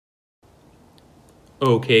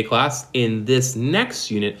Okay, class, in this next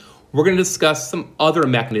unit, we're going to discuss some other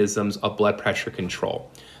mechanisms of blood pressure control.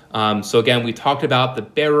 So again, we talked about the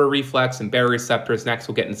barrier reflex and baroreceptors. Next,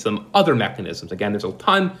 we'll get into some other mechanisms. Again, there's a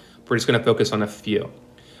ton. We're just going to focus on a few.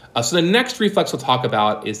 So the next reflex we'll talk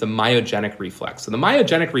about is the myogenic reflex. So the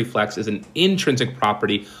myogenic reflex is an intrinsic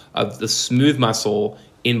property of the smooth muscle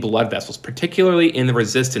in blood vessels, particularly in the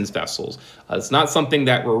resistance vessels. It's not something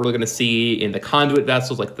that we're really going to see in the conduit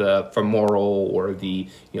vessels like the femoral or the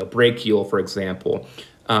brachial, for example.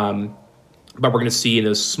 But we're going to see in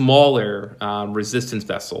those smaller resistance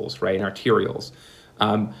vessels, right, in arterioles.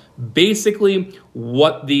 Basically,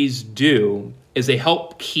 what these do is they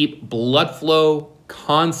help keep blood flow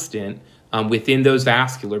constant within those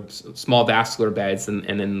small vascular beds and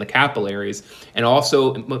in the capillaries, and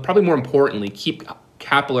also, probably more importantly, keep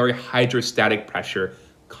capillary hydrostatic pressure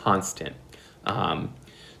constant.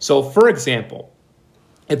 So for example,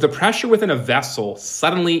 if the pressure within a vessel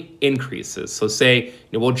suddenly increases, so say,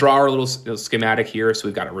 we'll draw our little schematic here. So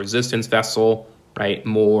we've got a resistance vessel, right,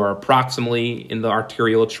 more proximally in the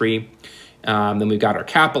arterial tree. Then we've got our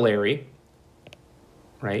capillary,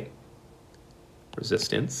 right,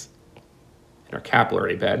 resistance, and our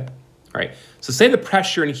capillary bed, right? So say the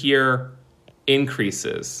pressure in here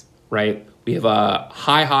increases, right? We have a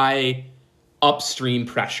high upstream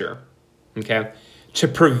pressure, okay? To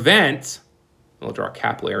prevent, we'll draw a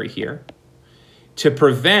capillary here, to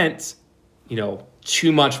prevent,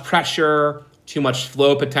 too much pressure, too much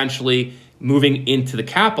flow potentially moving into the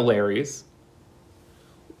capillaries,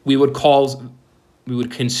 we would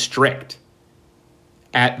constrict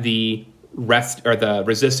at the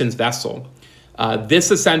resistance vessel. This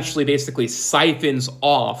essentially basically siphons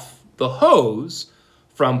off the hose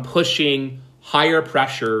from pushing higher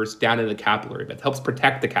pressures down into the capillary bed. It helps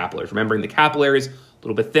protect the capillaries. Remembering the capillaries, a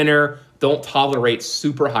little bit thinner, don't tolerate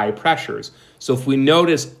super high pressures. So if we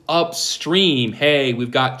notice upstream, hey,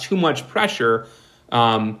 we've got too much pressure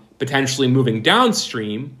potentially moving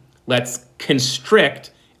downstream, let's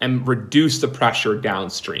constrict and reduce the pressure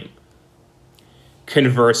downstream.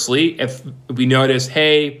 Conversely, if we notice,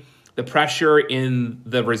 hey, the pressure in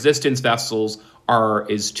the resistance vessels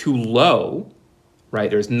is too low, right?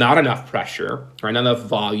 There's not enough pressure, right? Not enough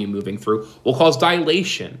volume moving through. We'll cause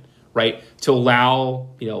dilation, right? To allow,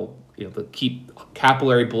 to keep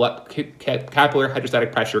capillary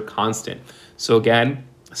hydrostatic pressure constant. So again,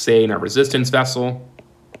 say in our resistance vessel,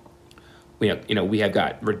 we have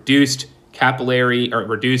got reduced capillary or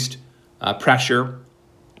reduced pressure.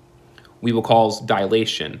 We will cause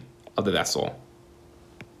dilation of the vessel,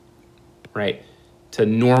 right? To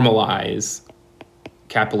normalize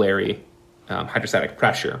capillary hydrostatic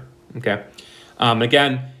pressure, okay?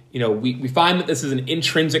 Again, we find that this is an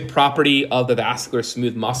intrinsic property of the vascular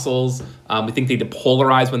smooth muscles. We think they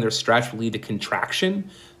depolarize when they're stretched, lead to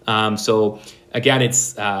contraction. So again,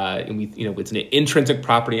 it's it's an intrinsic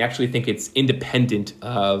property. I actually think it's independent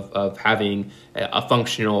of having a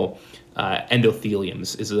functional endothelium.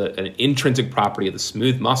 This is an intrinsic property of the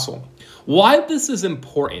smooth muscle. Why this is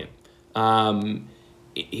important?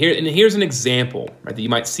 Here's an example, right, that you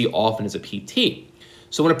might see often as a PT.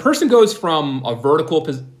 So when a person goes from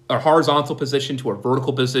a horizontal position to a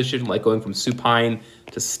vertical position, like going from supine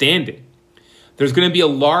to standing, there's going to be a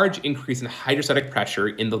large increase in hydrostatic pressure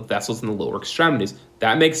in the vessels in the lower extremities.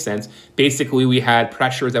 That makes sense. Basically, we had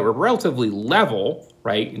pressures that were relatively level,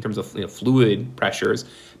 right, in terms of fluid pressures.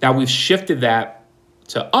 Now we've shifted that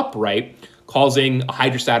to upright, causing a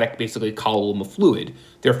hydrostatic, basically, column of fluid.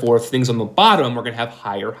 Therefore, things on the bottom are going to have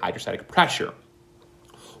higher hydrostatic pressure.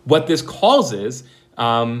 What this causes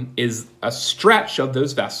is a stretch of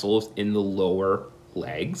those vessels in the lower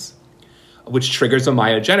legs, which triggers a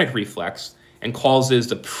myogenic reflex and causes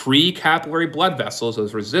the pre-capillary blood vessels,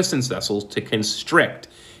 those resistance vessels, to constrict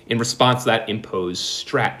in response to that imposed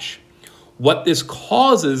stretch. What this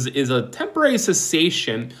causes is a temporary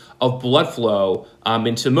cessation of blood flow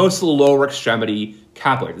into most of the lower extremity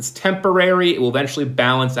capillaries. It's temporary. It will eventually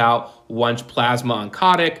balance out once plasma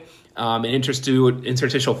oncotic and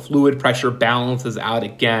interstitial fluid pressure balances out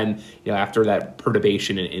again, after that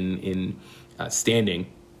perturbation in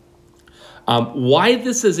standing. Why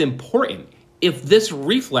this is important? If this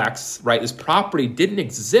reflex, right, this property didn't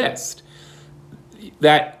exist,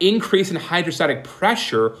 that increase in hydrostatic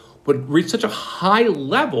pressure would reach such a high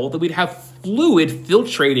level that we'd have fluid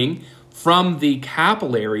filtrating from the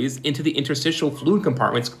capillaries into the interstitial fluid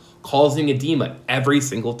compartments, causing edema every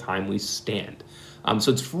single time we stand.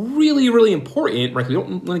 So it's really, really important, right? We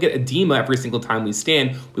don't want to get edema every single time we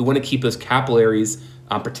stand. We want to keep those capillaries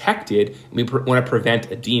protected, and we want to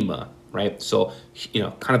prevent edema right? So,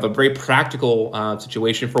 kind of a very practical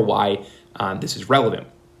situation for why this is relevant.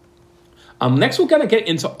 Next, we're going to get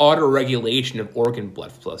into autoregulation of organ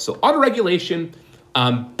blood flow. So autoregulation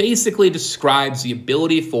basically describes the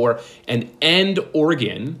ability for an end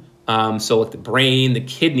organ, so like the brain, the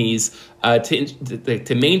kidneys,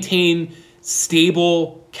 to maintain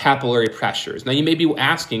stable capillary pressures. Now, you may be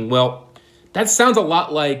asking, well, that sounds a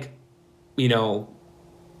lot like, myogenic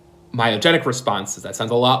responses. That sounds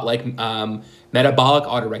a lot like metabolic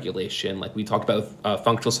autoregulation, like we talked about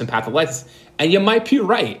functional sympatholysis. And you might be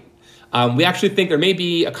right. We actually think there may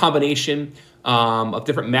be a combination of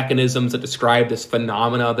different mechanisms that describe this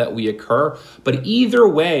phenomena that we occur. But either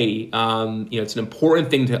way, it's an important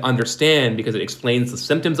thing to understand because it explains the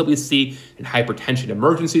symptoms that we see in hypertension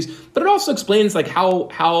emergencies, but it also explains like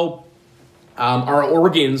how our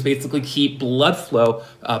organs basically keep blood flow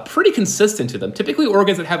pretty consistent to them. Typically,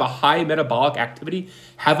 organs that have a high metabolic activity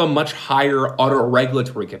have a much higher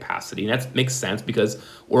autoregulatory capacity. And that makes sense because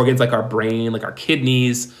organs like our brain, like our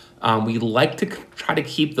kidneys, we like to try to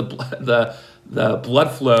keep the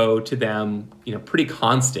blood flow to them, pretty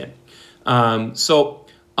constant. So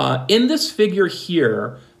in this figure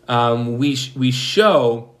here, we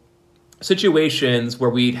show situations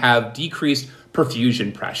where we have decreased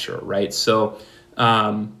perfusion pressure, right? So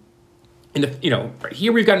right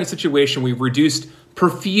here we've gotten a situation we've reduced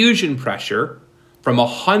perfusion pressure from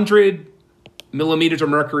 100 millimeters of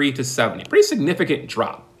mercury to 70, pretty significant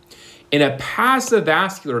drop. In a passive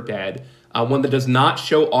vascular bed, one that does not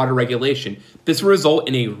show autoregulation, this will result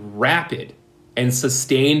in a rapid and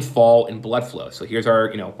sustained fall in blood flow. So here's our,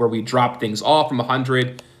 where we drop things off from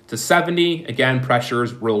 100 to 70. Again, pressure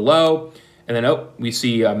is real low. And then, we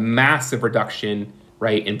see a massive reduction,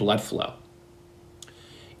 right, in blood flow.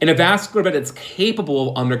 In a vascular bed that's capable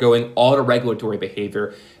of undergoing autoregulatory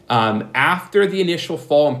behavior, after the initial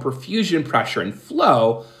fall in perfusion pressure and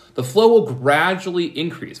flow, the flow will gradually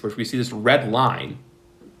increase, which we see this red line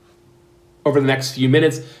over the next few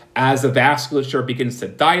minutes as the vasculature begins to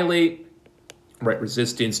dilate, right,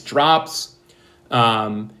 resistance drops.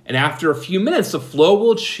 And after a few minutes, the flow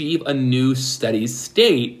will achieve a new steady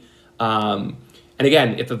state. And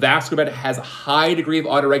again, if the vascular bed has a high degree of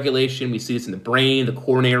autoregulation, we see this in the brain, the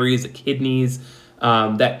coronaries, the kidneys,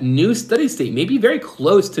 that new steady state may be very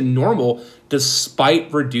close to normal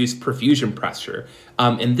despite reduced perfusion pressure.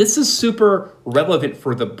 And this is super relevant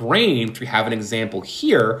for the brain, which we have an example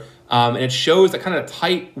here. And it shows a kind of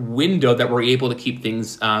tight window that we're able to keep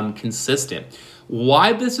things consistent.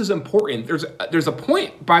 Why this is important, there's a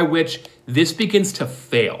point by which this begins to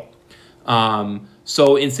fail.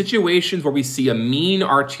 So in situations where we see a mean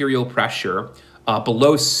arterial pressure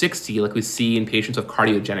below 60, like we see in patients with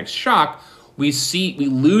cardiogenic shock, we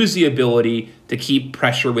lose the ability to keep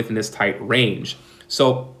pressure within this tight range.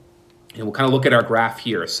 So we'll kind of look at our graph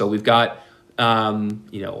here. So we've got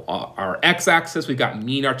our x-axis, we've got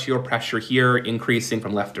mean arterial pressure here increasing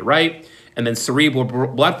from left to right, and then cerebral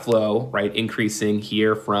blood flow, right, increasing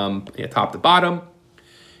here from top to bottom.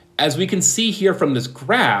 As we can see here from this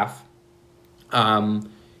graph,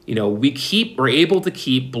 we're able to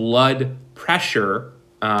keep blood pressure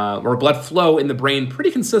or blood flow in the brain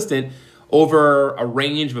pretty consistent over a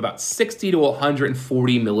range of about 60 to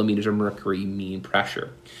 140 millimeters of mercury mean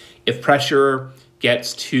pressure. If pressure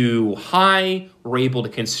gets too high, we're able to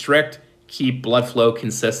constrict, keep blood flow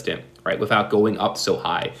consistent, right, without going up so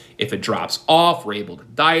high. If it drops off, we're able to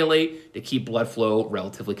dilate to keep blood flow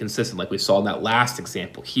relatively consistent, like we saw in that last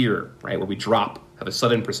example here, right, where we have a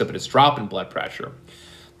sudden precipitous drop in blood pressure.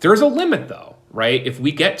 There's a limit though, right? If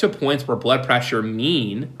we get to points where blood pressure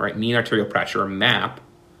mean arterial pressure, MAP,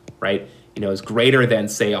 right, is greater than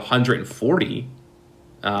say 140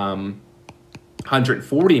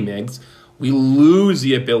 mgs, we lose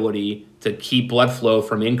the ability to keep blood flow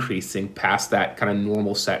from increasing past that kind of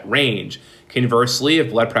normal set range. Conversely, if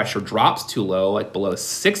blood pressure drops too low, like below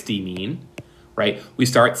 60 mean, right, we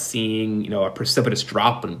start seeing, a precipitous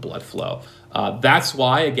drop in blood flow. That's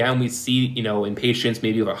why, again, we see, in patients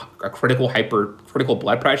maybe with a critical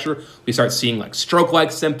blood pressure, we start seeing like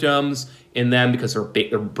stroke-like symptoms in them because their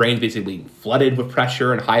brain's basically being flooded with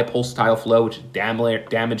pressure and high pulsatile flow, which is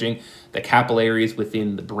damaging the capillaries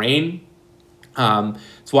within the brain.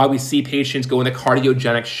 That's why we see patients go into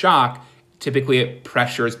cardiogenic shock, typically at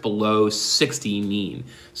pressures below 60 mean.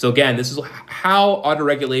 So again, this is how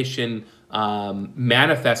autoregulation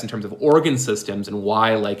manifests in terms of organ systems and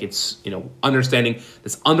why, like, it's, understanding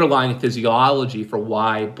this underlying physiology for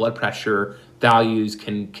why blood pressure values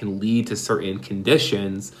can lead to certain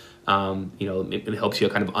conditions. It helps you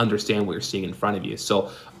kind of understand what you're seeing in front of you.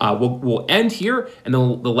 So we'll end here, and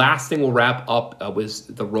then the last thing we'll wrap up was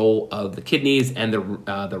the role of the kidneys and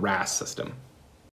the RAS system.